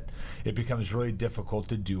stuff that it becomes really difficult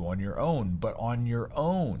to do on your own. But on your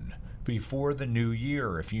own, before the new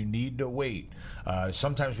year, if you need to wait,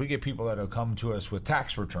 sometimes we get people that will come to us with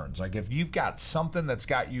tax returns. Like, if you've got something that's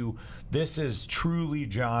got you, this is truly,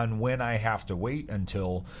 John, when I have to wait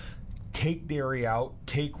until, take dairy out,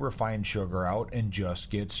 take refined sugar out, and just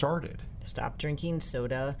get started. Stop drinking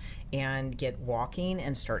soda and get walking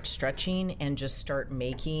and start stretching and just start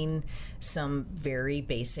making some very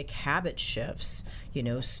basic habit shifts.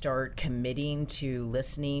 Start committing to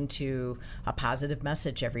listening to a positive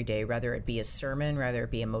message every day, whether it be a sermon, whether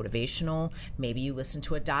it be a motivational. Maybe you listen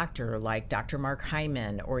to a doctor like Dr. Mark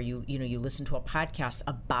Hyman, or you listen to a podcast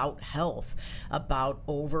about health, about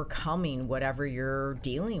overcoming whatever you're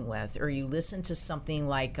dealing with, or you listen to something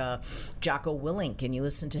like Jocko Willink and you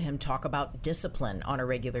listen to him talk about discipline on a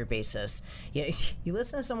regular basis. You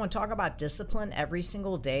listen to someone talk about discipline every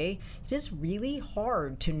single day, it is really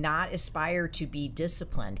hard to not aspire to be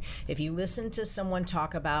disciplined. If you listen to someone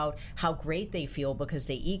talk about how great they feel because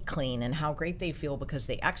they eat clean, and how great they feel because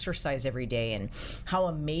they exercise every day, and how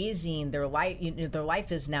amazing their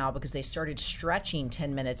life is now because they started stretching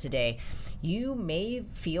 10 minutes a day, you may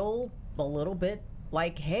feel a little bit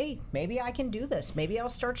like, hey, maybe I can do this. Maybe I'll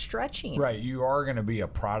start stretching. Right. You are going to be a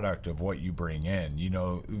product of what you bring in. You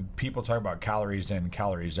know, people talk about calories in,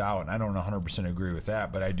 calories out, and I don't 100% agree with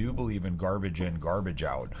that, but I do believe in garbage in, garbage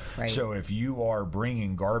out. Right. So if you are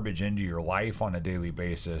bringing garbage into your life on a daily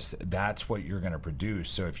basis, that's what you're going to produce.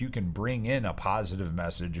 So if you can bring in a positive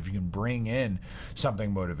message, if you can bring in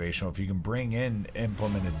something motivational, if you can bring in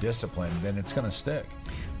implemented discipline, then it's going to stick.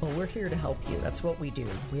 Well, we're here to help you. That's what we do.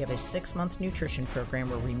 We have a 6-month nutrition program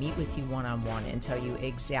where we meet with you one-on-one and tell you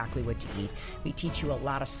exactly what to eat. We teach you a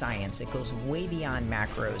lot of science. It goes way beyond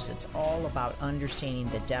macros. It's all about understanding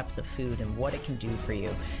the depth of food and what it can do for you,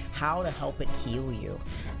 how to help it heal you.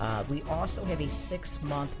 We also have a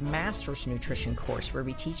 6-month master's nutrition course where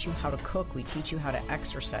we teach you how to cook. We teach you how to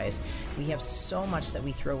exercise. We have so much that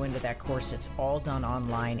we throw into that course. It's all done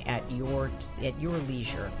online at your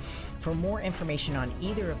leisure. For more information on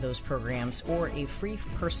either of those programs or a free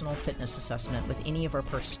personal fitness assessment with any of our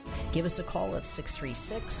persons, give us a call at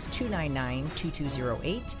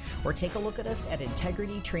 636-299-2208 or take a look at us at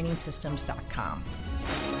integritytrainingsystems.com.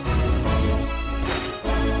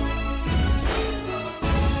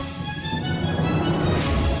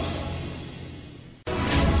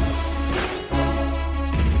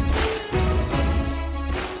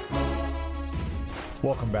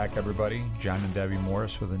 Welcome back, everybody. John and Debbie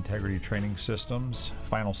Morris with Integrity Training Systems.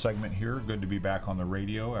 Final segment here. Good to be back on the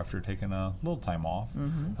radio after taking a little time off.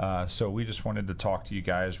 So we just wanted to talk to you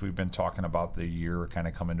guys. We've been talking about the year, kind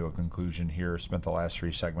of coming to a conclusion here. Spent the last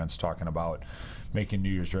 3 segments talking about making New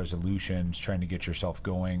Year's resolutions, trying to get yourself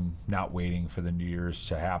going, not waiting for the New Year's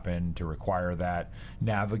to happen, to require that,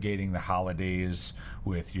 navigating the holidays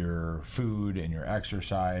with your food and your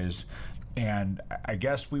exercise. And I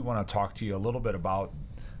guess we want to talk to you a little bit about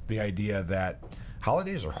the idea that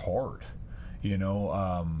holidays are hard, you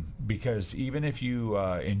know, because even if you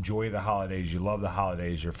enjoy the holidays, you love the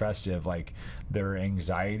holidays, you're festive, like they're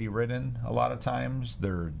anxiety ridden a lot of times,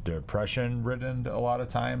 they're depression ridden a lot of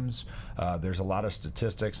times. There's a lot of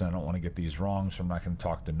statistics, and I don't want to get these wrong, so I'm not going to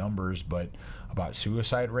talk the numbers, but about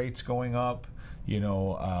suicide rates going up. You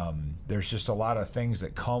know, there's just a lot of things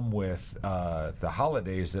that come with the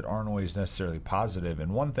holidays that aren't always necessarily positive.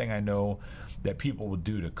 And one thing I know that people will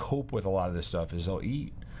do to cope with a lot of this stuff is they'll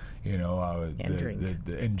eat. You know,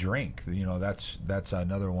 and drink. You know, that's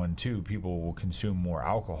another one too. People will consume more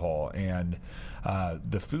alcohol, and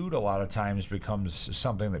the food a lot of times becomes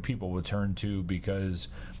something that people will turn to because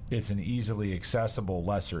it's an easily accessible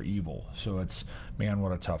lesser evil. So it's, man,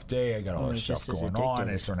 what a tough day. I got all this stuff going on.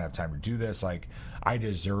 I just don't have time to do this. Like, I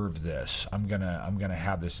deserve this. I'm gonna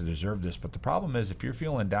have this. I deserve this. But the problem is, if you're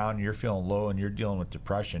feeling down, you're feeling low, and you're dealing with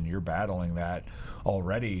depression, you're battling that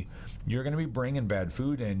already, you're going to be bringing bad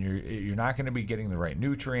food in. You're not going to be getting the right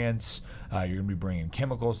nutrients. You're going to be bringing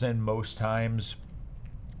chemicals in most times.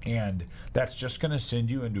 And that's just going to send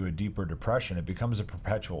you into a deeper depression. It becomes a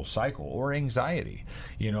perpetual cycle, or anxiety.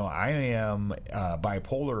 You know, I am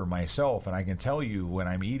bipolar myself, and I can tell you when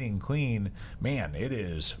I'm eating clean, man, it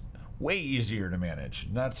is way easier to manage.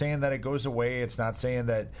 Not saying that it goes away. It's not saying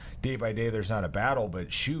that day by day there's not a battle,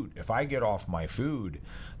 but shoot, if I get off my food,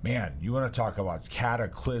 man, you want to talk about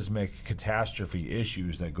cataclysmic catastrophe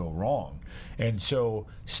issues that go wrong. And so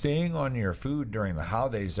staying on your food during the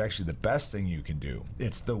holidays is actually the best thing you can do.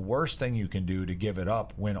 It's the worst thing you can do to give it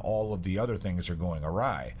up when all of the other things are going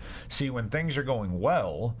awry. See, when things are going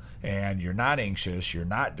well and you're not anxious, you're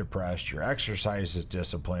not depressed, your exercise is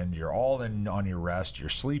disciplined, you're all in on your rest, you're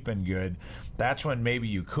sleeping good, that's when maybe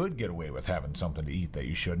you could get away with having something to eat that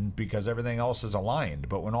you shouldn't because everything else is aligned.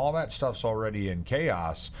 But when all that stuff's already in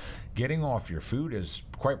chaos, getting off your food is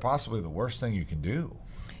quite possibly the worst thing you can do.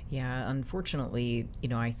 Yeah, unfortunately, you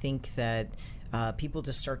know, I think that people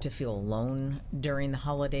just start to feel alone during the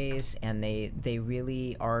holidays, and they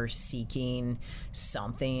really are seeking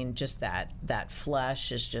something. Just that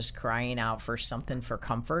flesh is just crying out for something for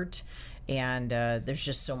comfort. And there's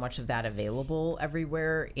just so much of that available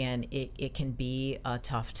everywhere, and it can be a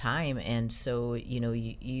tough time. And so, you know,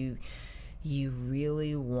 you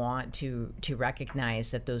really want to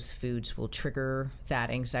recognize that those foods will trigger that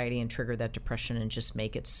anxiety and trigger that depression and just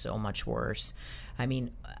make it so much worse. I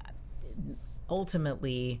mean,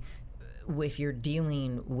 ultimately, if you're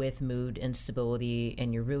dealing with mood instability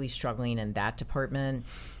and you're really struggling in that department,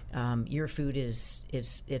 your food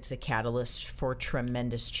it's a catalyst for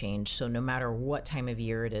tremendous change. So no matter what time of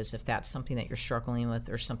year it is, if that's something that you're struggling with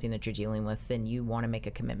or something that you're dealing with, then you want to make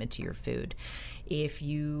a commitment to your food. If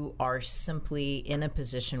you are simply in a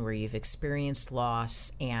position where you've experienced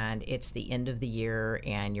loss and it's the end of the year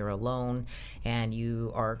and you're alone and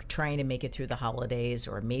you are trying to make it through the holidays,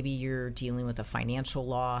 or maybe you're dealing with a financial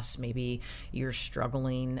loss, maybe you're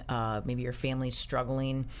struggling, maybe your family's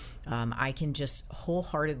struggling, I can just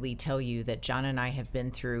wholeheartedly tell you that John and I have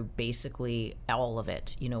been through basically all of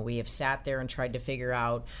it. We have sat there and tried to figure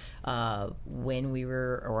out when we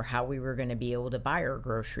were or how we were going to be able to buy our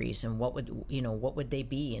groceries, and what would they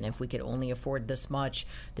be, and if we could only afford this much,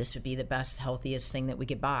 this would be the best, healthiest thing that we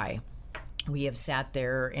could buy. We have sat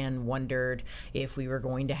there and wondered if we were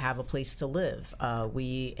going to have a place to live.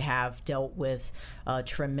 We have dealt with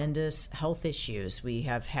tremendous health issues. We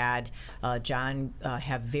have had John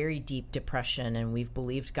have very deep depression, and we've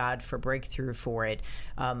believed God for breakthrough for it.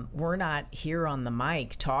 We're not here on the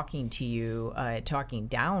mic talking to you, talking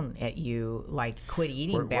down at you like quit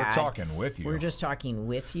eating bad. We're talking with you. We're just talking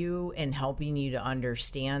with you and helping you to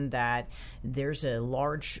understand that there's a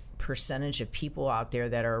large percentage of people out there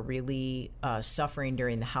that are really suffering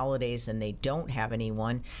during the holidays and they don't have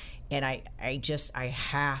anyone. And I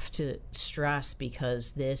have to stress,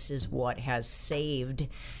 because this is what has saved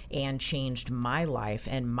and changed my life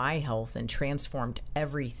and my health and transformed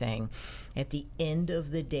everything. At the end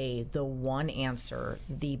of the day, the one answer,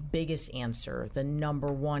 the biggest answer, the number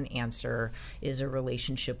one answer is a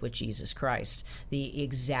relationship with Jesus Christ. The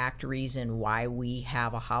exact reason why we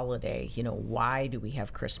have a holiday, why do we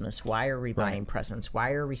have Christmas? Why are we buying presents?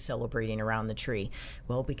 Why are we celebrating around the tree?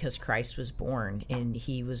 Well, because Christ was born, and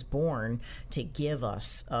he was born to give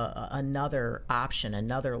us another option,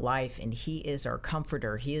 another life, and he is our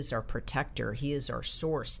comforter. He is our protector. He is our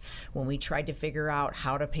source. When we tried to figure out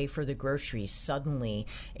how to pay for the groceries, suddenly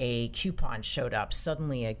a coupon showed up.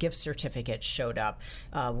 Suddenly a gift certificate showed up.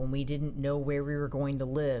 When we didn't know where we were going to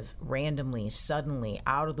live, randomly, suddenly,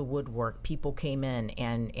 out of the woodwork, people came in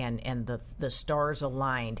and the stars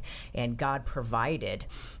aligned and God provided.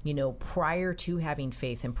 Prior to having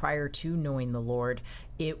faith and prior to knowing the Lord,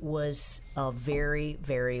 it was a very,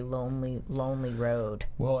 very lonely road.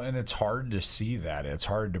 Well, and it's hard to see that. It's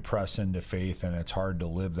hard to press into faith, and it's hard to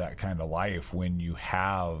live that kind of life when you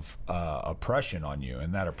have oppression on you.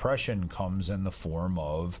 And that oppression comes in the form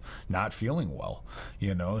of not feeling well,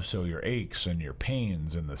 so your aches and your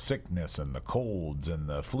pains and the sickness and the colds and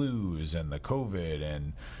the flus and the COVID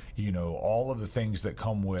and all of the things that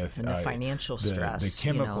come with and the financial stress, the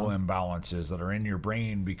chemical imbalances that are in your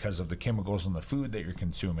brain because of the chemicals in the food that you're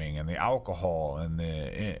consuming, and the alcohol and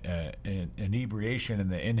the inebriation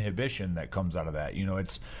and the inhibition that comes out of that.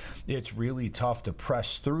 It's really tough to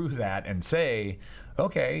press through that and say,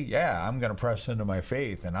 okay, yeah, I'm going to press into my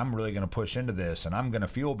faith, and I'm really going to push into this, and I'm going to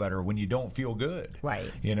feel better when you don't feel good. Right.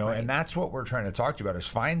 Right. And that's what we're trying to talk to you about, is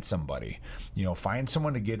find somebody, find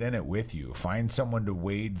someone to get in it with you, find someone to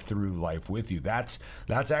wade through life with you. That's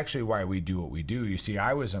actually why we do what we do. You see,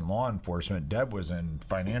 I was in law enforcement, Deb was in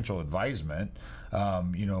financial advisement.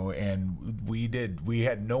 And we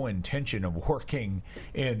had no intention of working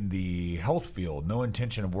in the health field, no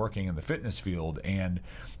intention of working in the fitness field. And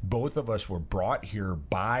both of us were brought here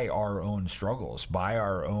by our own struggles, by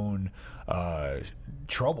our own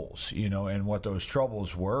troubles, and what those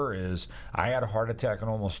troubles were is I had a heart attack and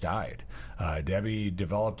almost died. Debbie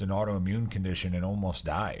developed an autoimmune condition and almost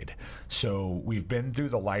died. So we've been through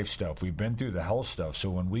the life stuff. We've been through the health stuff. So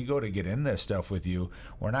when we go to get in this stuff with you,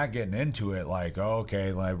 we're not getting into it like, oh,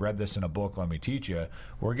 okay, I read this in a book, let me teach you.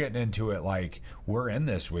 We're getting into it like we're in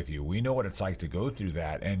this with you. We know what it's like to go through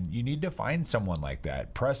that. And you need to find someone like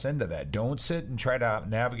that. Press into that. Don't sit and try to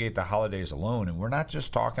navigate the holidays alone. And we're not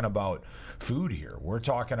just talking about food here. We're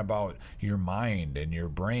talking about your mind and your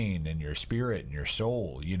brain and your spirit and your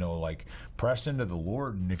soul. Press into the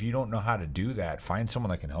Lord, and if you don't know how to do that, find someone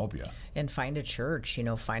that can help you. And find a church,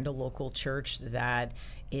 find a local church that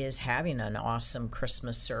is having an awesome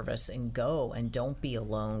Christmas service, and go, and don't be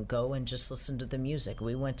alone. Go and just listen to the music.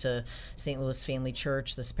 We went to St. Louis Family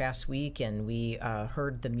Church this past week, and we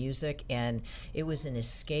heard the music, and it was an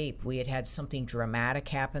escape. We had something dramatic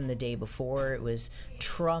happen the day before. It was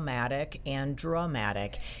traumatic and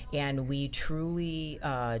dramatic, and we truly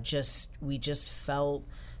just felt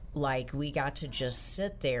like we got to just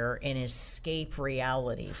sit there and escape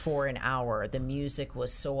reality for an hour. The music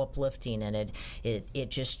was so uplifting, and it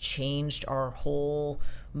just changed our whole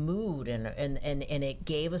mood, and it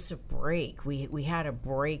gave us a break. We had a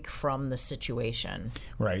break from the situation.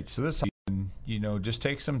 Right. So this, just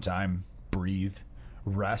take some time, breathe,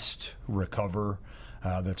 rest, recover.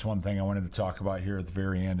 That's one thing I wanted to talk about here at the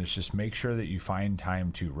very end, is just make sure that you find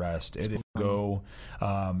time to rest.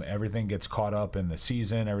 Everything gets caught up in the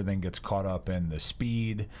season, everything gets caught up in the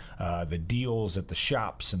speed, the deals at the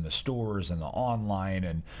shops and the stores and the online,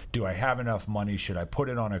 and do I have enough money? Should I put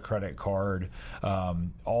it on a credit card?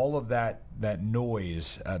 All of that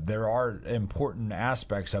noise, there are important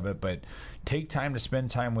aspects of it, but take time to spend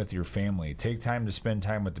time with your family. Take time to spend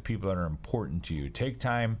time with the people that are important to you. Take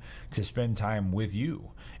time to spend time with you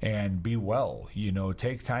and be well.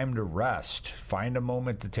 Take time to rest. Find a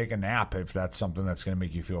moment to take a nap if that's something that's going to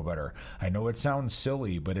make you feel better. I know it sounds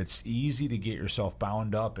silly, but it's easy to get yourself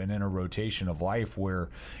bound up and in a rotation of life where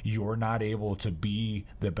you're not able to be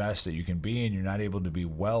the best that you can be, and you're not able to be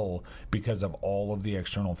well because of all of the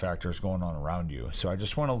external factors going on around you. So I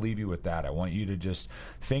just want to leave you with that. I want you to just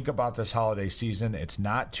think about this holiday season. It's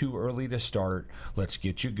not too early to start. Let's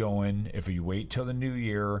get you going. If you wait till the new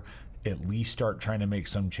year, at least start trying to make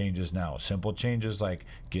some changes now. Simple changes like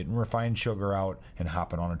getting refined sugar out and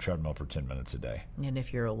hopping on a treadmill for 10 minutes a day. And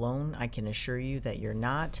if you're alone, I can assure you that you're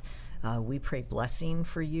not. We pray blessing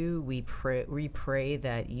for you. We pray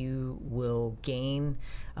that you will gain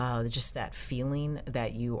just that feeling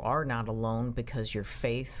that you are not alone, because your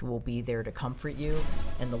faith will be there to comfort you,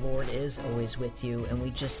 and the Lord is always with you. And we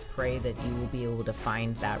just pray that you will be able to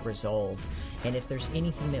find that resolve. And if there's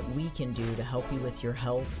anything that we can do to help you with your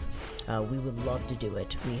health, we would love to do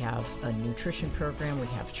it. We have a nutrition program, we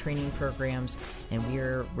have training programs, and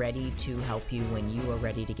we're ready to help you when you are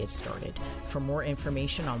ready to get started. For more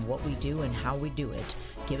information on what we do and how we do it,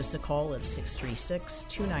 give us a call at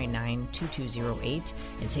 636-299-2208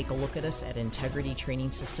 and take a look at us at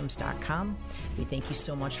integritytrainingsystems.com. We thank you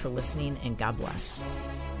so much for listening, and God bless.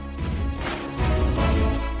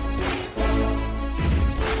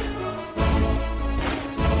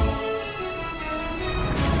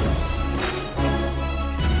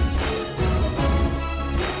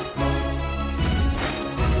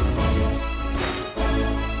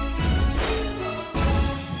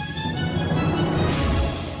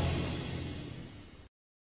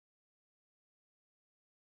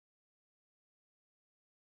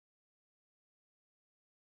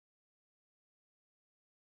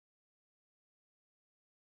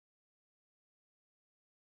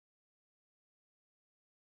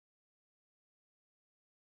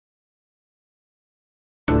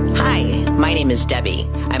 Hi, my name is Debbie.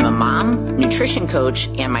 I'm a mom, nutrition coach,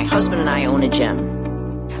 and my husband and I own a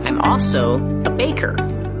gym. I'm also a baker.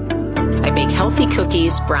 I bake healthy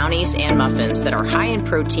cookies, brownies, and muffins that are high in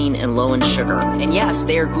protein and low in sugar. And yes,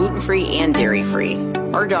 they are gluten-free and dairy-free.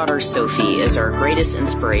 Our daughter Sophie is our greatest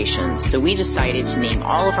inspiration, so we decided to name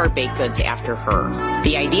all of our baked goods after her.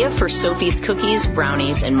 The idea for Sophie's cookies,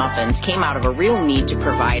 brownies, and muffins came out of a real need to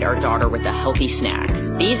provide our daughter with a healthy snack.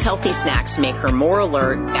 These healthy snacks make her more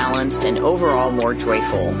alert, balanced, and overall more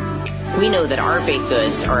joyful. We know that our baked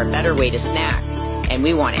goods are a better way to snack, and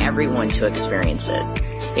we want everyone to experience it.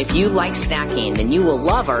 If you like snacking, then you will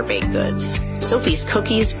love our baked goods. Sophie's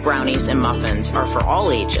cookies, brownies, and muffins are for all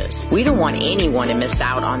ages. We don't want anyone to miss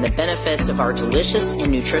out on the benefits of our delicious and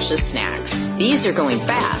nutritious snacks. These are going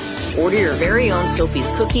fast. Order your very own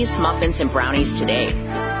Sophie's cookies, muffins, and brownies today.